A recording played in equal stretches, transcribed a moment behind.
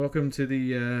Welcome to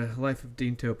the Life of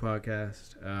Dinto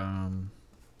podcast.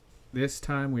 This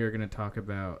time we are going to talk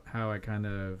about how I kind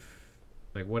of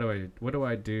like what do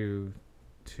I do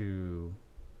to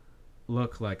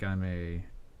look like I'm a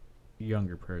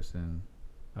younger person.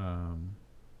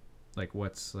 Like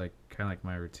what's like kind of like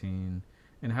my routine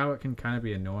and how it can kind of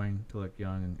be annoying to look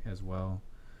young as well.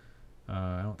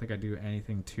 I don't think I do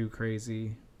anything too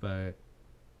crazy, but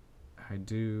I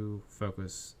do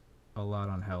focus a lot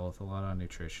on health, a lot on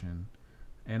nutrition,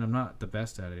 and I'm not the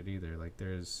best at it either. Like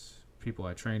there's people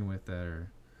I train with that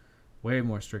are way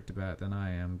more strict about it than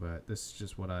I am, but this is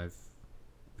just what I've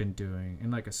been doing in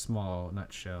like a small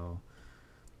nutshell.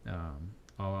 Um,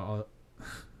 I'll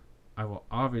I will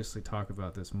obviously talk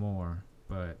about this more,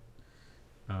 but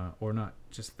or not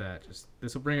just that. Just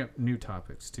this will bring up new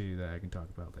topics too that I can talk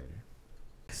about later.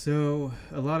 So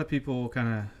a lot of people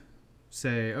kind of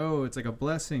say, "Oh, it's like a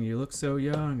blessing. You look so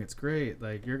young. It's great.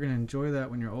 Like you're gonna enjoy that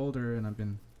when you're older." And I've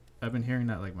been hearing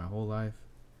that like my whole life,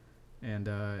 and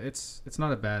it's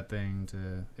not a bad thing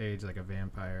to age like a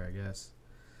vampire, I guess.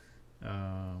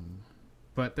 Um,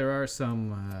 but there are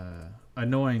some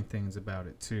annoying things about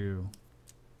it too,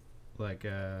 like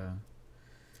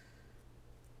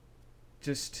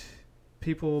just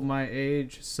people my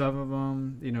age. Some of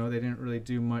them, they didn't really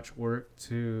do much work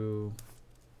to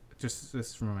just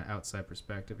this from an outside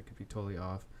perspective, it could be totally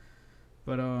off.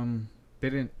 But they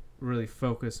didn't really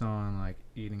focus on like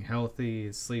eating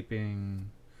healthy, sleeping,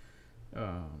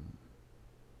 um,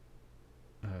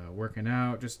 working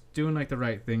out, just doing like the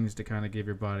right things to kind of give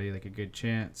your body like a good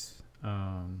chance.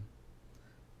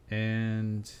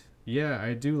 And yeah,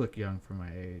 I do look young for my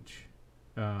age,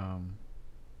 um,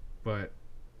 but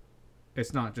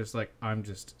it's not just like I'm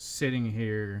just sitting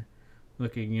here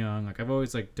looking young. Like I've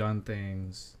always like done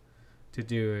things to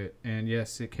do it, and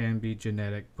yes, it can be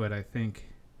genetic, but I think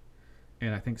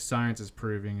science is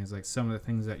proving is like some of the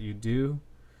things that you do,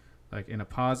 like in a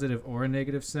positive or a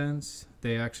negative sense,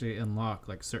 they actually unlock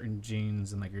like certain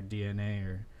genes in like your DNA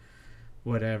or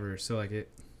whatever. So like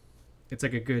it's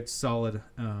like a good solid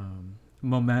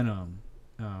momentum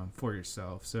for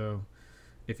yourself. So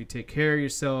if you take care of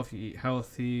yourself, you eat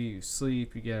healthy, you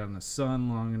sleep, you get out in the sun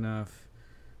long enough,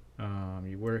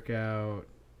 you work out,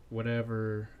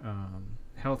 whatever,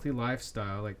 healthy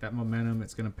lifestyle, like that momentum,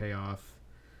 it's going to pay off,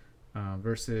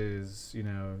 versus,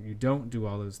 you don't do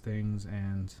all those things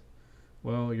and,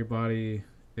 well, your body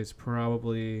is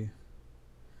probably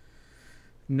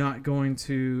not going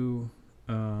to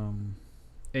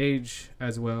age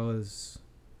as well as,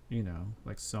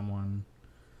 like someone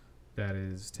that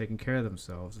is taking care of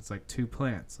themselves. It's like two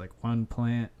plants. Like one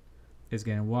plant is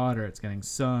getting water, it's getting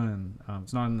sun,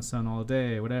 it's not in the sun all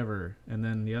day, whatever. And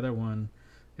then the other one,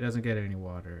 it doesn't get any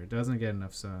water, it doesn't get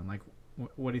enough sun. Like,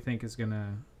 what do you think is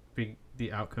gonna be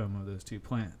the outcome of those two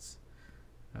plants?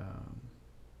 Um,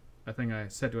 I think I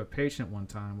said to a patient one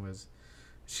time was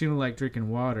she didn't like drinking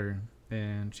water,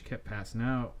 and she kept passing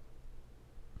out.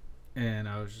 And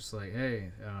I was just like,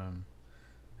 hey,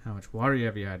 how much water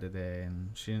have you had today? And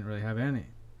she didn't really have any.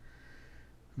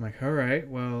 I'm like, all right,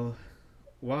 well,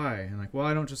 why? And like, well,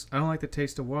 I don't like the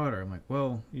taste of water. I'm like,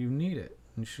 well, you need it.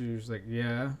 And she was like,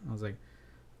 yeah. I was like,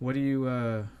 what do you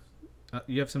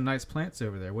have some nice plants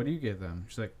over there. What do you give them?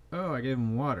 She's like, oh, I gave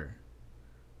them water.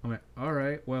 I'm like, all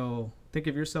right, well, think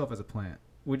of yourself as a plant.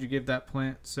 Would you give that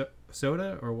plant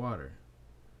soda or water?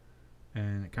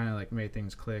 And it kind of like made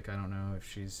things click. I don't know if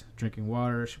she's drinking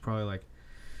water. She probably like,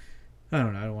 I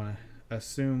don't know. I don't want to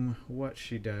assume what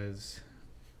she does,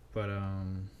 but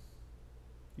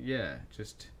yeah,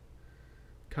 just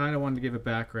kind of wanted to give a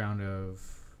background of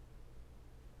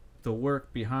the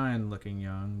work behind looking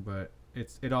young, but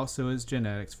it also is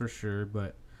genetics for sure,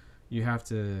 but you have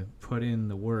to put in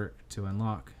the work to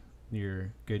unlock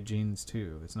your good genes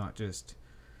too. It's not just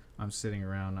I'm sitting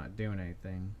around not doing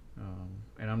anything,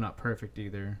 and I'm not perfect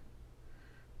either,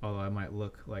 although I might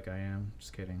look like I am.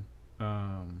 Just kidding.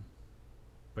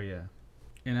 But yeah,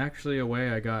 and actually a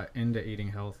way I got into eating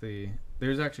healthy,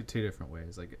 there's actually two different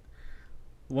ways. Like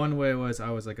one way was I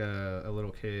was like a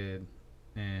little kid,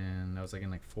 and I was like in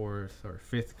like fourth or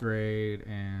fifth grade,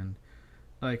 and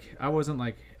like I wasn't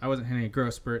hitting a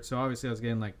growth spurt, so obviously I was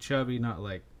getting like chubby, not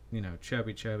like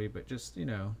chubby, but just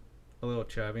a little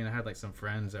chubby. And I had like some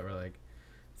friends that were like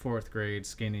fourth grade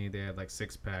skinny. They had like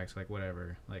six packs, like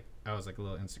whatever. Like I was like a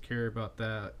little insecure about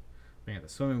that. Being at the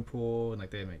swimming pool, and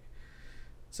like they make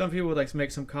some people would like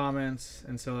make some comments,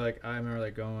 and so like I remember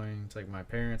like going to like my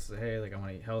parents, like, hey, like I want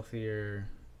to eat healthier.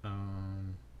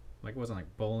 Like it wasn't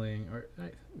like bowling or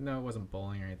no, it wasn't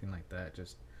bowling or anything like that.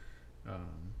 Just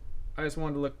I just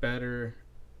wanted to look better,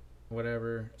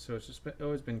 whatever. So it's just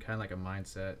always been kind of like a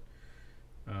mindset.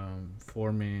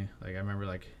 for me. Like I remember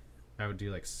like I would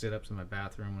do like sit-ups in my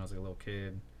bathroom when I was like a little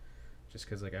kid, just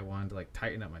because like I wanted to like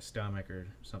tighten up my stomach or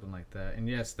something like that. And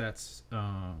yes, that's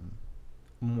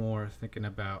more thinking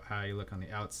about how you look on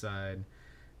the outside,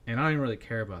 and I don't even really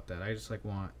care about that. I just like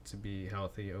want to be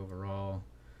healthy overall,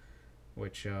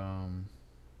 which I'm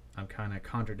kind of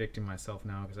contradicting myself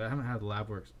now because I haven't had lab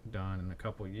work done in a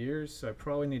couple years, so I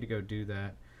probably need to go do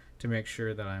that to make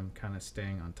sure that I'm kind of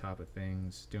staying on top of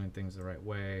things, doing things the right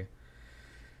way.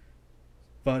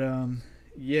 But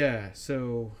yeah,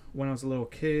 so when I was a little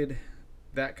kid,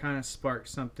 that kind of sparked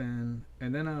something,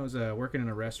 and then I was working in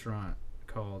a restaurant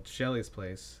called Shelly's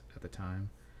Place at the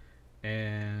time,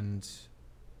 and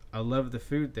I loved the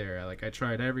food there. Like I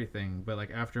tried everything, but like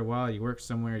after a while, you work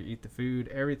somewhere, you eat the food,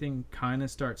 everything kind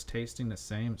of starts tasting the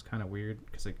same. It's kind of weird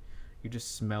because like you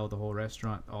just smell the whole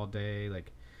restaurant all day.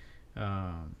 Like,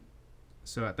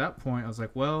 so at that point, I was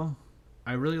like, well,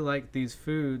 I really like these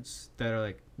foods that are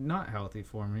like not healthy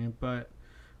for me, but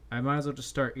I might as well just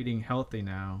start eating healthy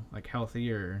now, like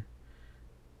healthier,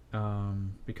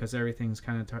 because everything's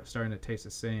kind of starting to taste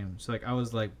the same. So like I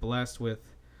was like blessed with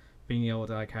being able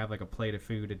to like have like a plate of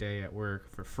food a day at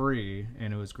work for free,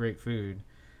 and it was great food.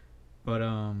 But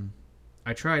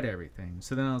I tried everything.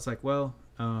 So then I was like, well,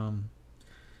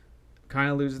 kind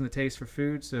of losing the taste for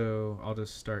food, so I'll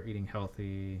just start eating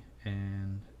healthy,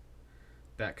 and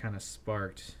that kind of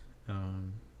sparked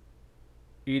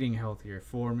eating healthier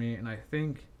for me. And I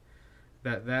think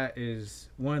that is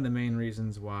one of the main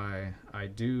reasons why I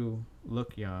do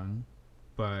look young.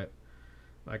 But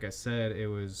like I said, it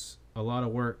was a lot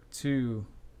of work to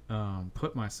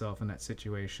put myself in that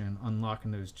situation,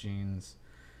 unlocking those genes,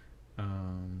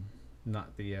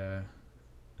 not the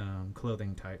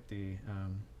clothing type, the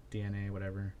DNA,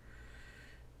 whatever.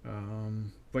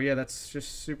 But yeah, that's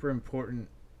just super important,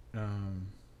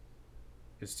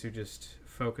 is to just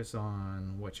focus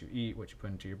on what you eat, what you put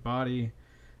into your body,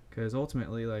 because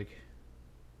ultimately, like,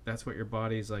 that's what your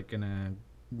body's like gonna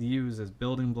use as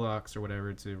building blocks or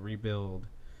whatever to rebuild,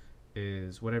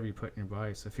 is whatever you put in your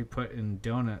body. So if you put in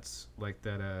donuts, like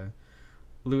that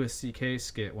Louis C.K.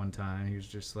 skit one time, he was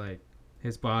just like,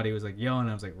 his body was like yelling.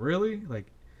 I was like, really? Like,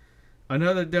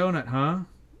 another donut, huh?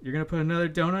 You're gonna put another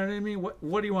donut in me? What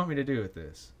do you want me to do with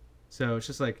this? So it's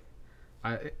just like,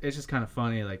 it's just kind of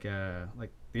funny. Like the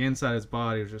inside of his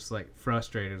body was just like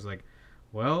frustrated. It was like,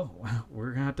 well,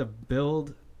 we're gonna have to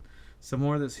build some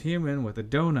more of this human with a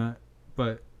donut.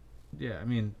 But yeah, I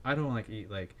mean, I don't like eat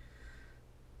like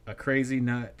a crazy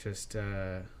nut just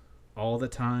all the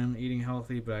time eating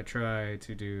healthy, but I try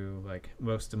to do like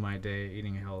most of my day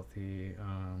eating healthy.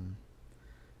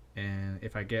 And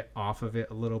if I get off of it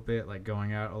a little bit, like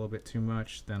going out a little bit too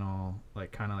much, then I'll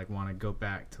like kind of like want to go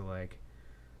back to like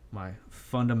my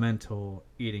fundamental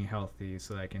eating healthy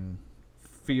so that I can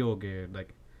feel good.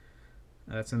 Like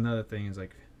that's another thing, is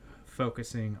like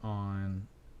focusing on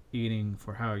eating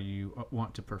for how you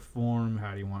want to perform,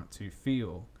 how do you want to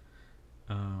feel.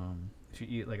 If you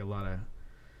eat like a lot of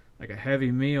like a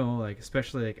heavy meal, like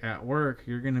especially like at work,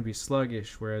 you're gonna be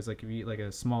sluggish. Whereas like if you eat like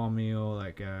a small meal,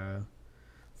 like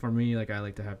for me, like I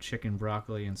like to have chicken,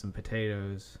 broccoli, and some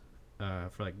potatoes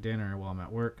for like dinner while I'm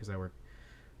at work, because I work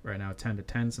right now 10 to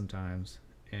 10 sometimes,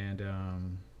 and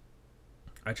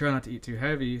I try not to eat too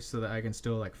heavy so that I can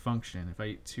still like function. If I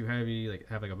eat too heavy, like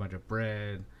have like a bunch of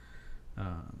bread,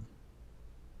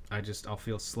 I'll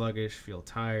feel sluggish, feel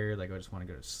tired, like I just want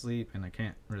to go to sleep, and I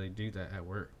can't really do that at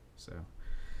work. So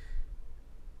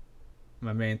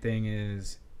my main thing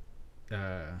is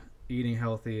eating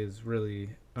healthy is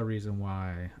really a reason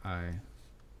why I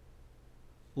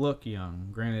look young.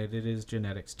 Granted, it is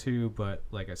genetics too, but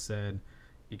like I said,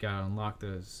 you gotta unlock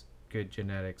those good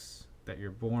genetics that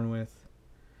you're born with.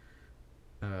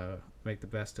 Make the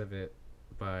best of it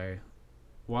by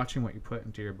watching what you put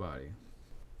into your body.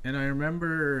 And I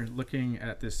remember looking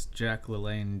at this Jack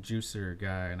LaLanne juicer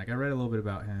guy, and like I read a little bit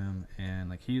about him, and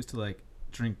like he used to like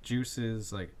drink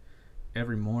juices like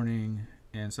every morning,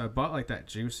 and so I bought like that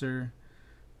juicer,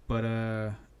 but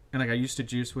and like I used to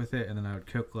juice with it, and then I would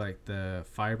cook like the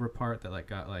fiber part that like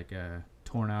got like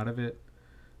torn out of it,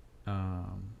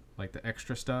 like the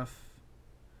extra stuff,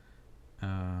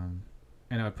 and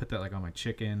I would put that like on my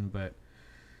chicken. But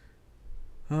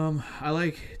I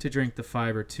like to drink the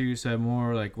fiber too, so I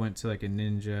more like went to like a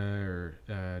Ninja or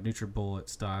NutriBullet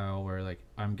style, where like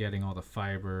I'm getting all the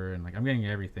fiber and like I'm getting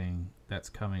everything that's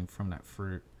coming from that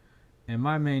fruit. And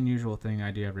my main usual thing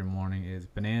I do every morning is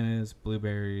bananas,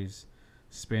 blueberries,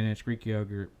 spinach, Greek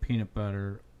yogurt, peanut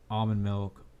butter, almond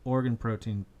milk, Orgain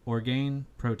protein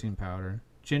powder,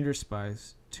 ginger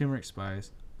spice, turmeric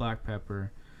spice, black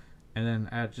pepper, and then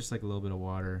add just like a little bit of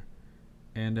water.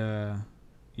 And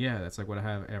yeah, that's like what I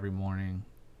have every morning.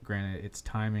 Granted, it's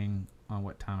timing on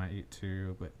what time I eat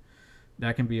too, but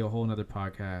that can be a whole nother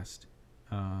podcast.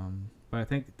 But I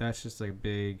think that's just like a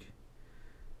big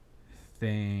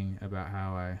thing about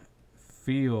how I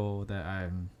feel that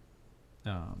I'm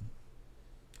um,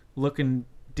 looking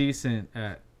decent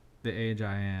at the age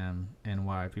I am, and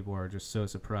why people are just so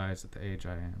surprised at the age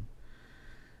I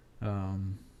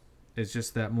am. It's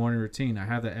just that morning routine. I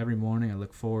have that every morning. I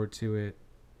look forward to it.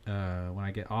 When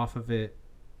I get off of it,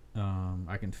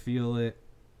 I can feel it,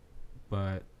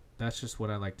 but that's just what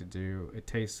I like to do. It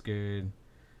tastes good.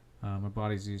 My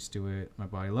body's used to it. My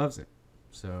body loves it.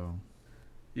 So,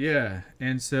 yeah.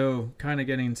 And so, kind of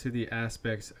getting to the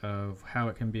aspects of how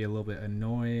it can be a little bit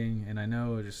annoying. And I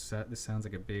know this sounds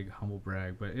like a big humble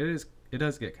brag, but it is. It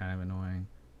does get kind of annoying.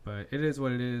 But it is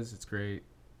what it is. It's great,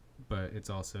 but it's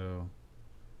also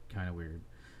kind of weird.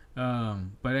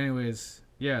 But anyways,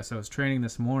 yeah. So I was training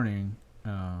this morning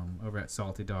over at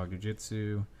Salty Dog Jiu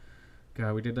Jitsu.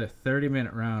 God, we did a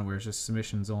 30-minute round where it's just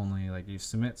submissions only. Like you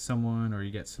submit someone or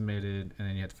you get submitted, and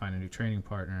then you have to find a new training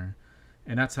partner,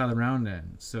 and that's how the round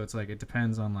ends. So it's like it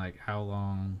depends on like how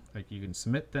long like you can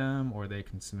submit them or they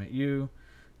can submit you,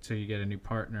 till you get a new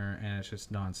partner, and it's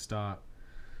just nonstop.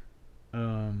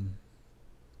 And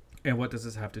what does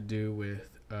this have to do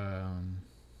with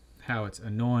how it's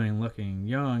annoying looking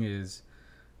young? Is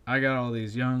I got all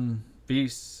these young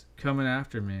beasts coming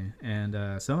after me, and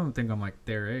some of them think I'm like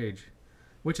their age,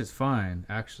 which is fine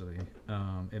actually.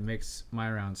 It makes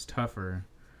my rounds tougher,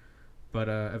 but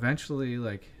eventually,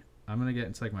 like I'm gonna get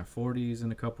into like my 40s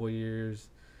in a couple of years,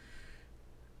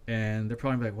 and they're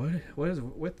probably like, what is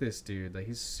with this dude? Like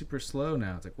he's super slow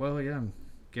now. It's like, well, yeah, I'm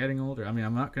getting older. I mean,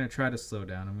 I'm not gonna try to slow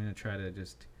down. I'm gonna try to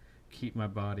just keep my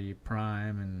body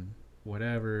prime and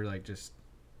whatever. Like just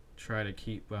try to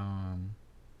keep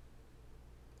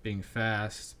being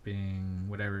fast, being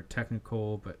whatever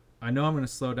technical, but I know I'm going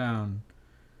to slow down.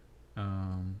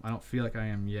 I don't feel like I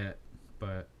am yet,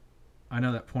 but I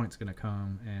know that point's going to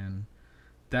come, and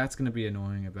that's going to be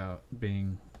annoying about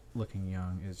looking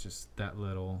young, is just that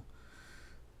little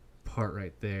part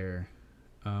right there.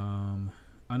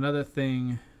 Another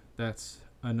thing that's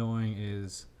annoying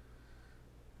is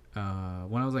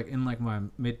when I was like in like my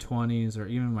mid 20s or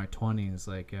even my 20s,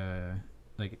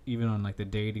 like even on like the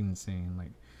dating scene,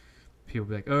 like people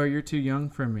be like, "Oh, you're too young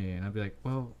for me," and I'd be like,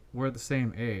 "Well, we're the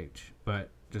same age," but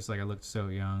just like I looked so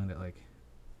young that like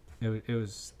it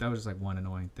was that was just like one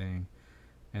annoying thing.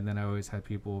 And then I always had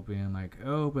people being like,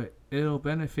 "Oh, but it'll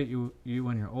benefit you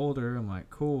when you're older." I'm like,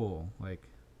 "Cool," like,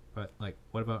 but like,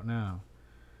 what about now?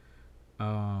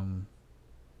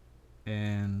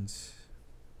 And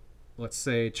let's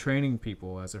say training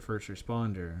people as a first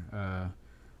responder.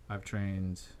 I've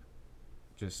trained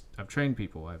I've trained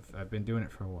people. I've been doing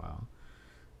it for a while.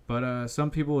 But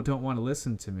some people don't want to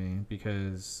listen to me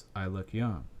because I look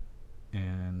young,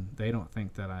 and they don't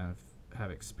think that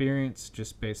have experience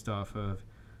just based off of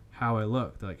how I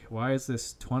look. They're like, why is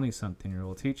this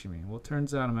 20-something-year-old teaching me? Well, it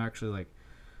turns out I'm actually like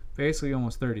basically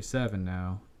almost 37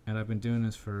 now, and I've been doing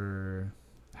this for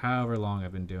however long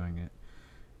I've been doing it.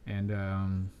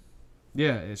 And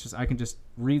yeah, it's just I can just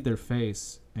read their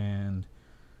face, and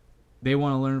they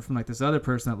want to learn from like this other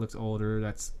person that looks older,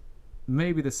 that's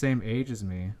maybe the same age as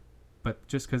me, but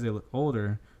just because they look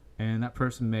older, and that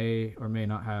person may or may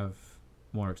not have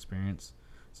more experience.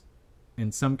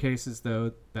 In some cases,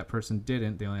 though, that person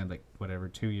didn't. They only had like whatever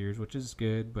 2 years, which is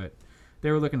good, but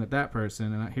they were looking at that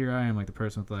person, and here I am, like the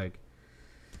person with like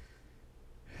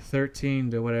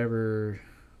 13 to whatever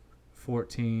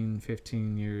 14,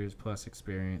 15 years plus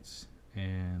experience,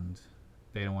 and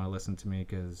they don't want to listen to me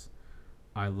because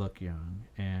I look young,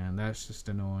 and that's just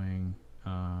annoying.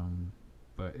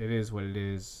 But it is what it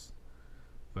is.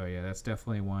 But yeah, that's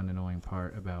definitely one annoying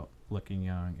part about looking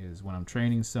young, is when I'm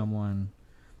training someone,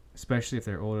 especially if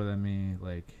they're older than me,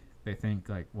 like they think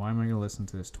like, why am I going to listen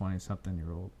to this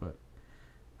 20-something-year-old? But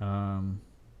I'm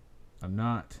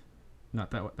not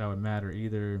that that would matter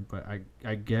either, but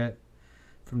I get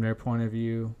from their point of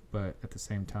view, but at the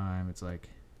same time, it's like,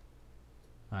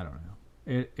 I don't know.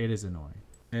 It is annoying.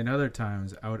 And other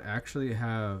times, I would actually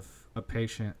have a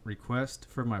patient request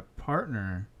for my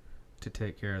partner to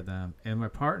take care of them, and my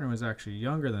partner was actually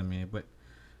younger than me, but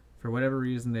for whatever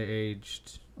reason, they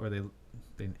aged, or they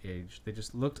aged. They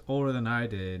just looked older than I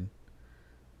did,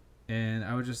 and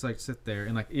I would just like sit there,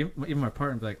 and like even my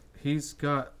partner would be like,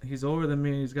 he's older than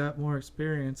me, he's got more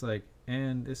experience, like,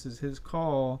 and this is his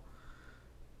call.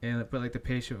 And but like the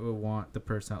patient would want the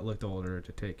person that looked older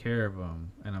to take care of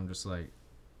them, and I'm just like,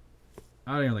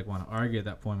 I don't even like want to argue at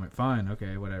that point. I'm like, fine,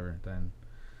 okay, whatever. Then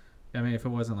I mean, if it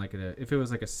was like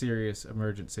a serious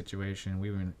emergent situation, we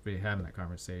wouldn't be having that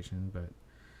conversation. But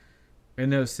in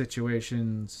those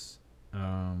situations,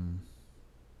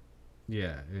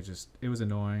 yeah, it was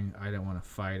annoying. I didn't want to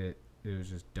fight it. It was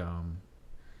just dumb.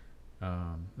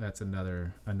 That's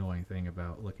another annoying thing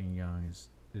about looking young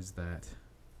is that.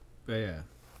 But yeah,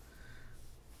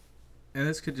 and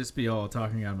this could just be all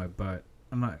talking out of my butt.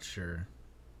 I'm not sure.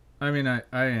 I mean, I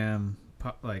am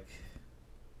like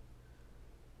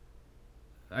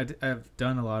I've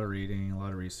done a lot of reading, a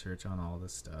lot of research on all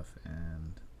this stuff,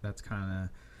 and that's kind of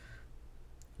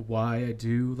why I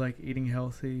do like eating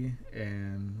healthy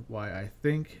and why I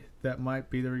think that might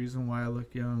be the reason why I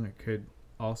look young. It could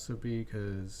also be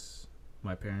because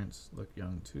my parents look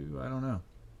young too. I don't know.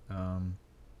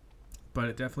 But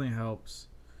it definitely helps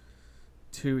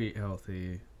to eat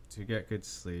healthy, to get good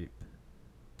sleep,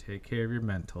 take care of your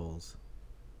mentals,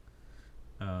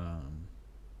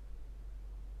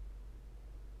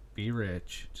 be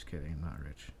rich. Just kidding, I'm not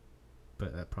rich.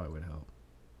 But that probably would help.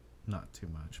 Not too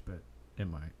much, but it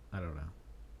might. I don't know.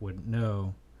 Wouldn't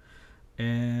know.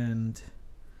 And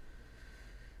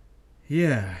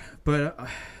yeah, but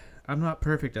I'm not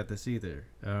perfect at this either.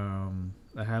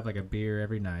 I have like a beer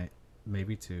every night,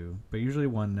 maybe two, but usually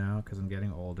one now because I'm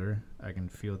getting older. I can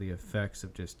feel the effects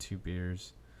of just two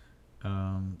beers.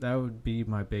 That would be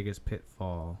my biggest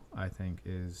pitfall, I think,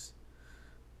 is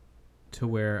to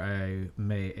where I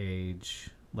may age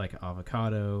like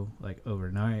avocado, like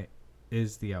overnight,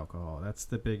 is the alcohol. That's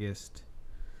the biggest.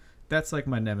 That's like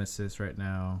my nemesis right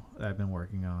now that I've been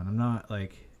working on. I'm not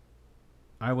like,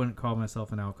 I wouldn't call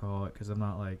myself an alcoholic because I'm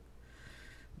not like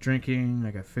drinking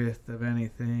like a fifth of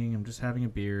anything. I'm just having a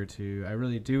beer or two. I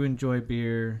really do enjoy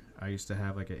beer. I used to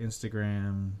have like an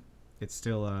Instagram. It's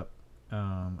still up,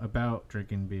 about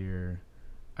drinking beer.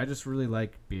 I just really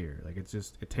like beer. Like it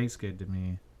tastes good to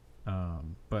me.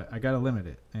 But I gotta limit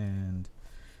it, and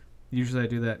usually I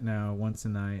do that now once a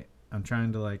night. I'm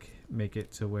trying to like make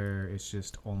it to where it's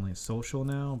just only social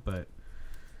now, but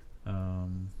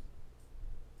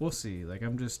we'll see. Like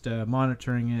I'm just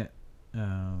monitoring it,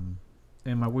 and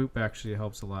my Whoop actually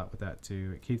helps a lot with that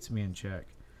too. It keeps me in check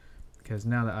because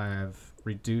now that I have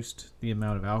reduced the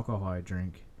amount of alcohol I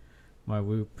drink, my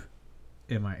Whoop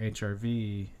and my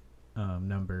HRV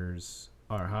numbers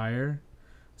are higher.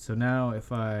 So now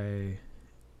if I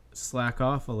slack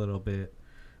off a little bit,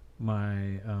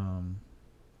 my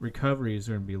recoveries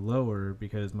are going to be lower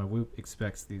because my Whoop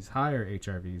expects these higher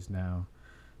HRVs now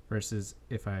versus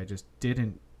if I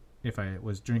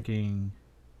was drinking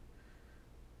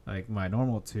like my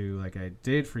normal two like I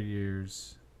did for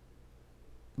years,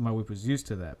 my Whoop was used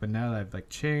to that. But now that I've like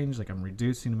changed, like I'm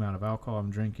reducing the amount of alcohol I'm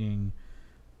drinking,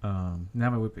 now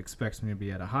my Whoop expects me to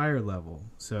be at a higher level.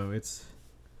 So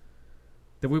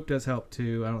the Whoop does help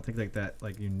too. I don't think like that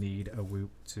like you need a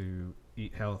Whoop to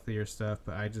eat healthy or stuff,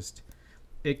 but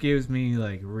it gives me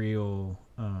like real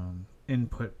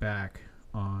input back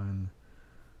on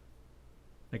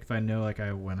like if I know like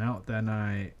I went out that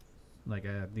night, like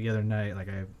the other night, like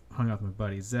I hung out with my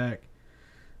buddy Zach.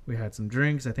 We had some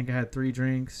drinks. I think I had 3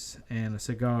 drinks and a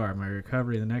cigar. My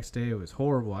recovery the next day was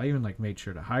horrible. I even like made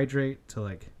sure to hydrate to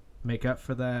like make up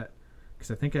for that because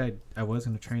I think I was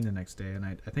gonna train the next day and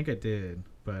I think I did,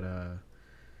 but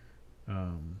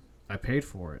I paid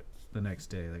for it the next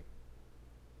day. Like,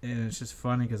 and it's just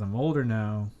funny because I'm older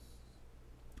now.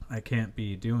 I can't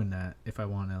be doing that if I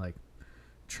want to like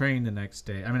train the next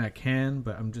day. I mean, I can,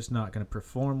 but I'm just not going to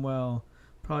perform well.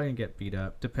 Probably going to get beat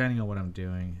up depending on what I'm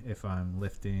doing. If I'm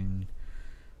lifting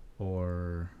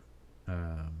or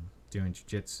doing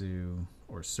jiu-jitsu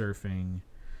or surfing,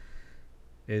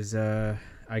 is I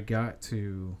got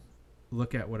to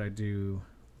look at what I do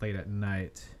late at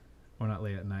night. Or not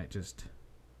late at night, just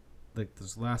like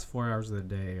those last 4 hours of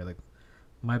the day are like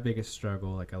my biggest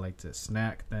struggle. Like I like to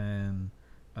snack then.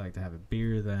 I like to have a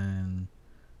beer then.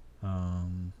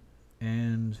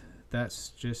 And that's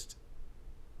just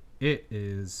it,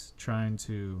 is trying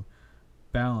to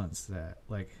balance that.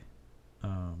 Like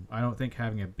I don't think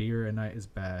having a beer at night is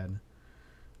bad.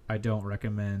 I don't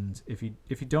recommend if you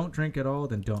don't drink at all,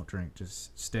 then don't drink.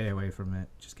 Just stay away from it.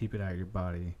 Just keep it out of your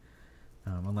body.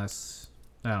 Unless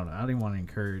I don't know. I don't even want to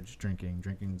encourage drinking.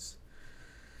 Drinking's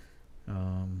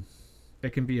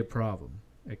it can be a problem.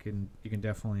 You can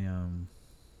definitely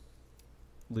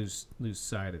lose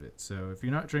sight of it. So if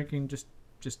you're not drinking, just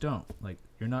don't. Like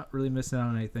you're not really missing out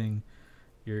on anything.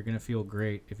 You're gonna feel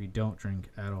great if you don't drink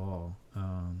at all.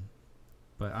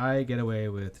 But I get away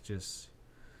with just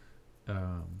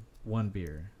one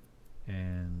beer,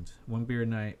 and one beer a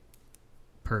night,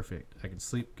 perfect. I can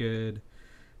sleep good.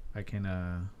 I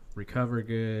can recover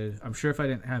good. I'm sure if I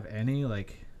didn't have any,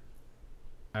 like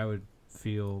I would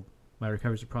feel my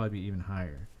recoveries would probably be even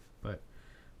higher. But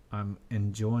I'm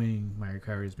enjoying my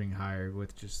recoveries being higher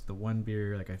with just the one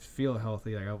beer. Like I feel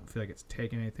healthy. Like I don't feel like it's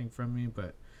taking anything from me.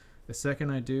 But the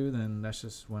second I do, then that's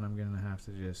just when I'm gonna have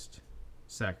to just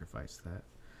sacrifice that,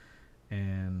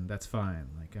 and that's fine.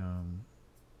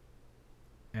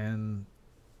 And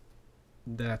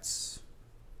that's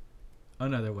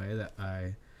another way that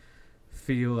I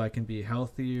feel I can be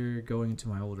healthier going into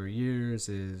my older years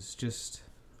is just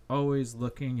always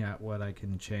looking at what I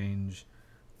can change,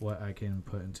 what I can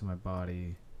put into my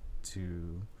body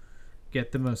to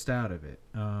get the most out of it.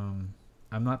 I'm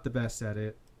not the best at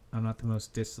it. I'm not the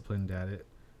most disciplined at it,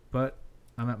 but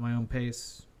I'm at my own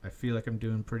pace. I feel like I'm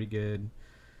doing pretty good.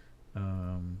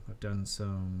 I've done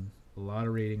a lot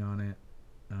of reading on it,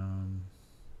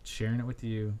 sharing it with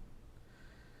you.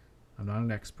 I'm not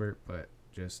an expert, but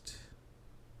just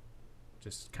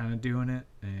kind of doing it.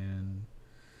 And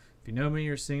if you know me,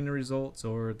 you're seeing the results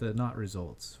or the not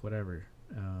results, whatever.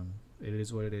 It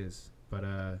is what it is.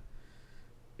 But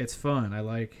it's fun. I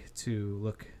like to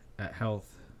look at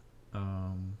health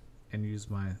and use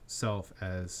myself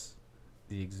as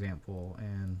the example.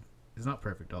 And it's not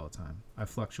perfect all the time. I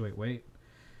fluctuate weight.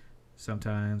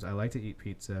 Sometimes I like to eat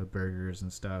pizza, burgers,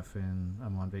 and stuff, and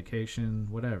I'm on vacation,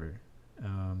 whatever.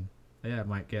 I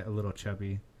might get a little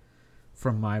chubby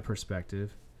from my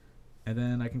perspective. And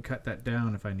then I can cut that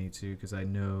down if I need to because I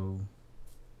know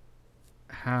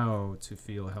how to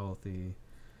feel healthy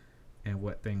and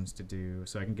what things to do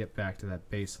so I can get back to that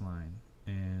baseline.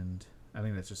 And I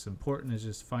think that's just important is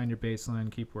just find your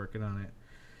baseline, keep working on it,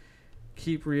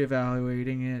 keep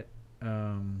reevaluating it.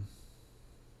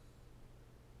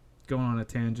 Going on a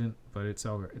tangent, but it's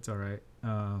all right.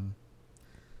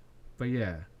 But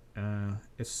yeah,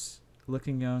 it's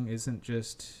looking young isn't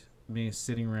just me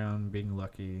sitting around being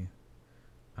lucky.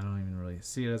 I don't even really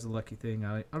see it as a lucky thing.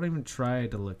 I don't even try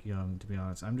to look young, to be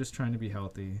honest. I'm just trying to be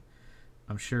healthy.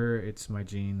 I'm sure it's my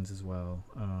genes as well.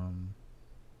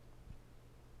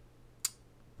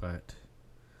 But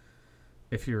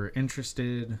if you're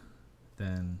interested,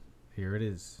 then here it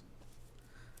is.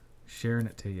 Sharing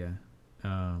it to you.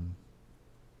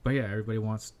 But yeah, everybody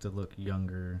wants to look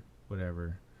younger,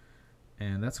 whatever.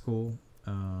 And that's cool.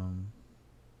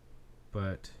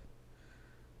 But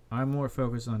I'm more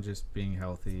focused on just being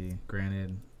healthy.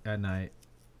 Granted, at night,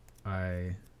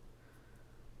 I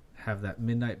have that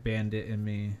midnight bandit in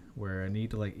me where I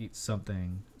need to like eat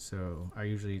something. So I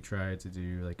usually try to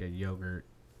do like a yogurt,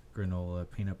 granola,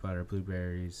 peanut butter,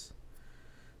 blueberries,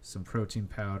 some protein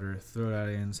powder, throw that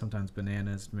in, sometimes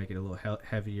bananas to make it a little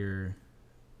heavier.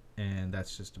 And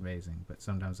that's just amazing. But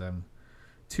sometimes I'm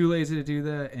too lazy to do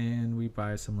that, and we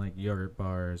buy some like yogurt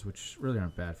bars, which really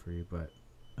aren't bad for you, but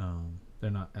they're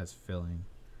not as filling.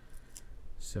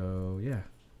 So yeah,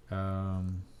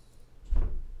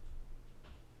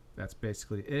 that's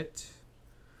basically it.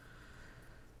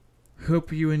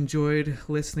 Hope you enjoyed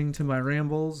listening to my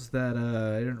rambles. That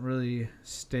I didn't really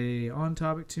stay on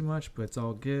topic too much, but it's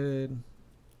all good.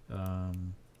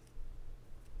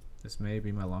 This may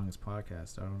be my longest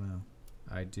podcast. I don't know.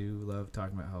 I do love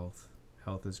talking about health.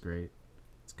 Health is great.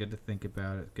 It's good to think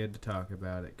about it, good to talk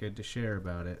about it, good to share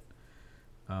about it.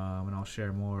 And I'll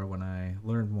share more when I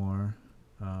learn more.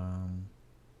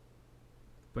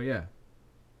 But yeah,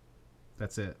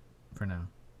 that's it for now.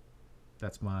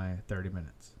 That's my 30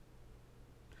 minutes.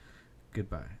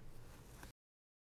 Goodbye.